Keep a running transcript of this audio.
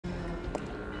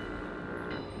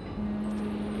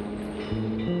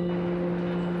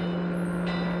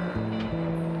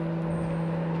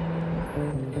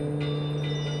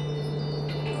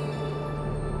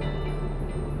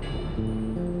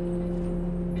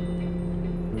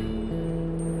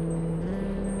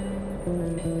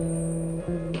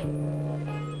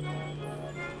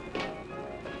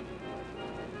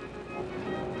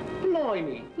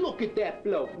Blimey, look at that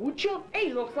bloke, would you?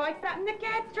 He looks like something the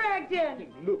cat's dragged in.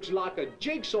 It looks like a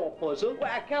jigsaw puzzle.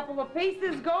 Well, a couple of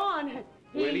pieces gone.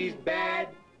 Well, he's bad,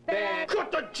 bad.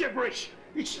 Cut the gibberish!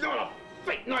 It's not a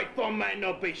fit night for man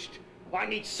or beast. I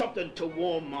need something to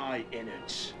warm my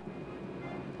innards.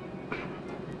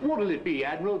 What'll it be,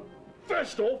 Admiral?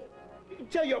 First off, you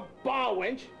tell your bar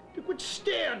wench to quit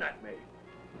staring at me.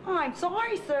 Oh, I'm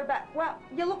sorry, sir, but, well,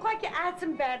 you look like you had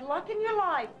some bad luck in your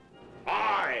life.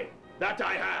 Aye, that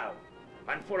I have.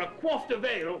 And for a quaff of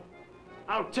ale,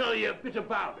 I'll tell you a bit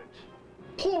about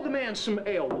it. Pour the man some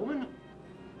ale, woman.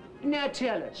 Now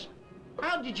tell us,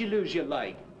 how did you lose your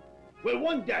leg? Well,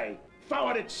 one day,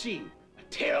 forward at sea, a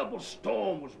terrible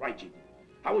storm was raging.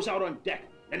 I was out on deck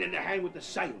and in the hand with the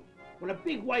sail when a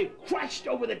big wave crashed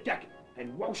over the deck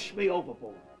and washed me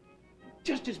overboard.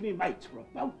 Just as me mates were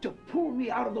about to pull me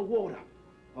out of the water,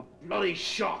 a bloody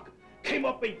shark came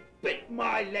up and bit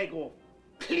my leg off,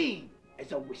 clean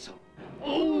as a whistle.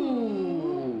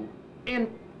 Ooh! And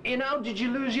how did you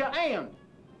lose your hand?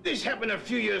 This happened a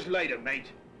few years later,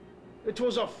 mate. It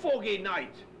was a foggy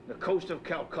night, the coast of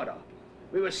Calcutta.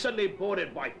 We were suddenly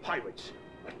boarded by pirates.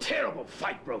 A terrible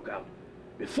fight broke out.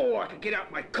 Before I could get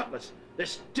out my cutlass,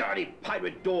 this dirty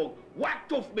pirate dog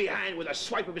whacked off me hand with a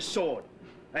swipe of his sword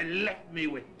and left me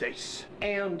with this.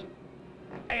 And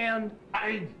how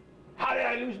did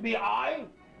I lose me eye?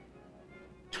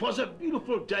 'Twas a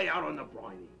beautiful day out on the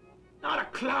briny. Not a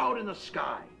cloud in the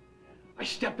sky. I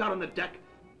stepped out on the deck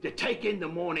to take in the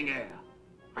morning air.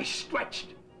 I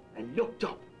stretched and looked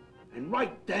up, and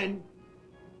right then,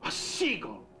 a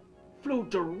seagull flew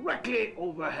directly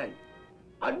overhead.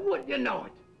 And wouldn't you know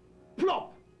it,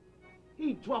 plop,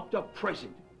 he dropped a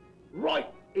present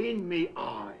right in me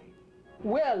eye.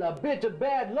 well, a bit of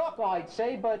bad luck, I'd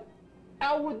say, but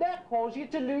how would that cause you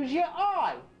to lose your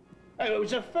eye? It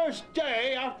was the first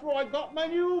day after I got my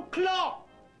new clock.